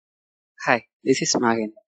Hi, this is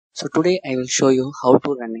Magan. So today I will show you how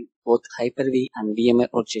to running both Hyper-V and VMware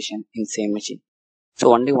Workstation in same machine.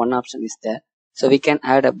 So only one option is there. So we can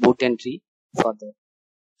add a boot entry for that.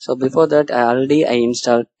 So before that I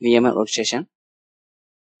installed VMware Workstation.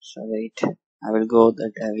 So wait, I will go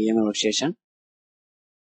that VMware Workstation.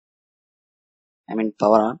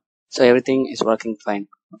 Power on. So everything is working fine.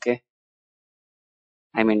 Okay.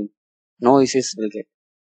 No issues will get.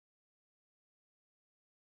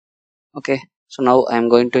 Okay. So now I am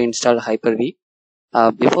going to install Hyper-V.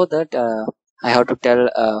 Before that, I have to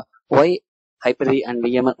tell why Hyper-V and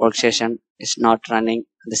VMware Workstation is not running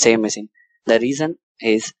the same machine. The reason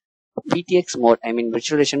is VTX mode,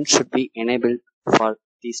 virtualization should be enabled for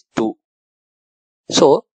these two.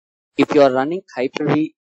 So, if you are running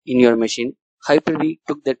Hyper-V in your machine, Hyper-V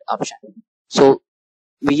took that option. So,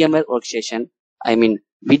 VMware Workstation,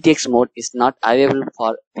 VTX mode is not available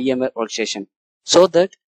for VMware Workstation. So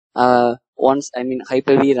that once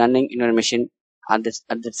Hyper-V running in your machine, at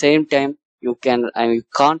the same time you can't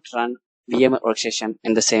run VMware Workstation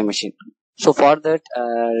in the same machine. So for that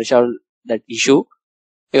resolve that issue,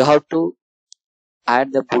 you have to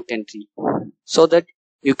add the boot entry so that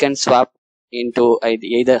you can swap into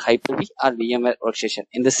either Hyper-V or VMware Workstation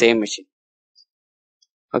in the same machine.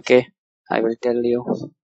 Okay, I will tell you.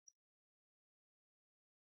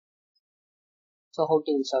 So how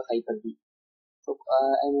to install Hyper-V? So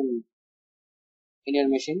in your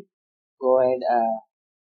machine, go ahead,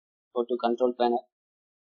 go to control panel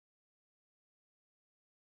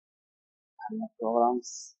and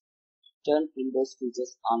programs, turn Windows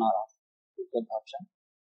features on or off. Click that option.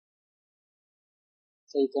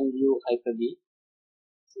 So you can view Hyper-V.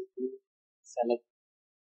 Simply select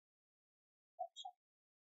option.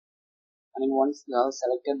 Once you have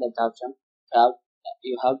selected that option,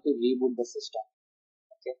 you have to reboot the system.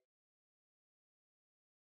 Okay.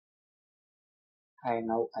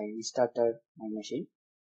 Now I restarted my machine.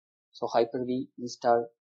 So Hyper-V installed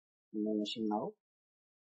in my machine now.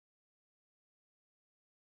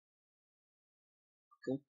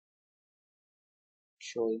 Okay.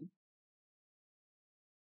 Showing.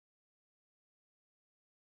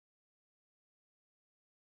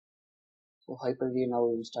 So Hyper-V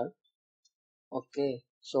now installed. Okay.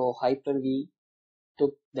 So Hyper-V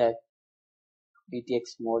took that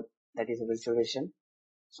VTX mode, that is a virtualization,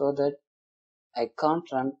 so that I can't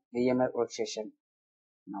run VMware Workstation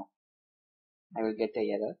now. I will get a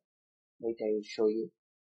error. Wait, I will show you.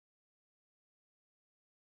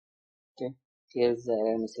 Okay, here's the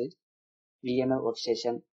error message. VMware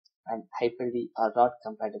Workstation and Hyper-V are not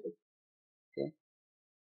compatible. Okay,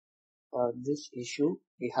 for this issue,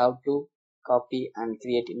 we have to copy and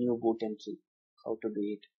create a new boot entry. How to do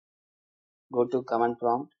it? Go to command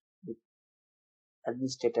prompt with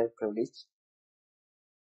administrator privilege.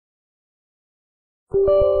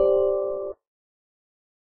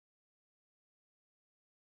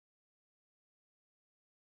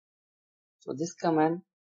 So this command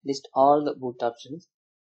lists all the boot options.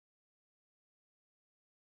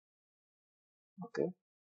 Okay,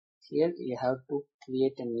 here you have to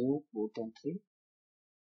create a new boot entry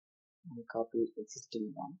and copy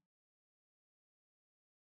existing one.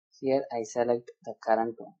 Here I select the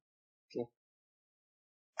current one. Okay,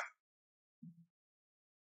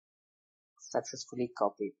 successfully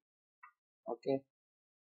copied. Okay,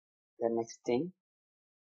 the next thing,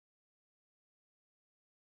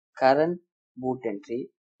 current boot entry,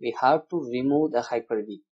 we have to remove the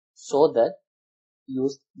Hyper-V so that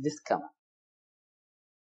use this command.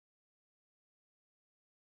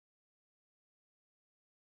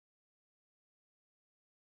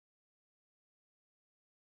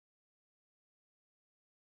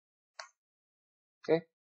 Okay,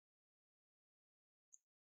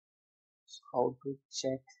 so how to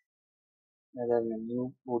check whether the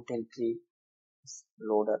new boot entry is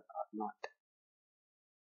loaded or not?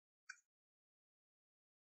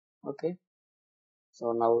 Okay,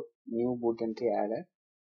 so now new boot entry added.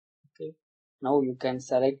 Okay, now you can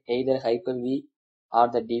select either Hyper-V or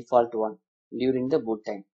the default one during the boot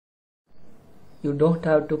time. You don't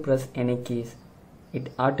have to press any keys.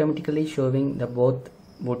 It automatically showing the both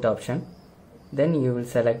boot option. Then you will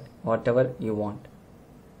select whatever you want.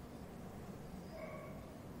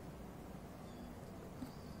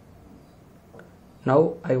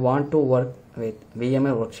 Now I want to work with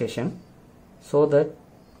VMware Workstation, so that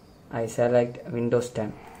I select Windows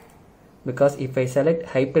 10, because if I select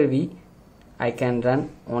Hyper-V, I can run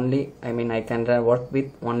only, I can work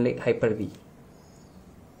with only Hyper-V.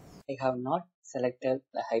 I have not selected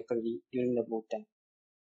the Hyper-V during the boot time,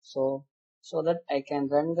 so that I can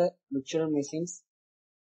run the virtual machines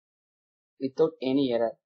without any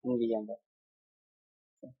error. in VMware.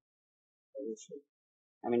 Okay.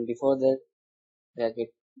 I mean, before that,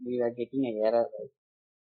 we were getting a error, right?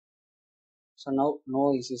 So now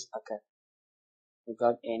no issues occur. We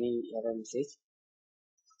got any error message,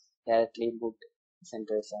 directly boot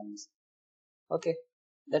center signs. Okay,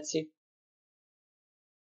 that's it.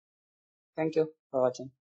 Thank you for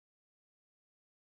watching.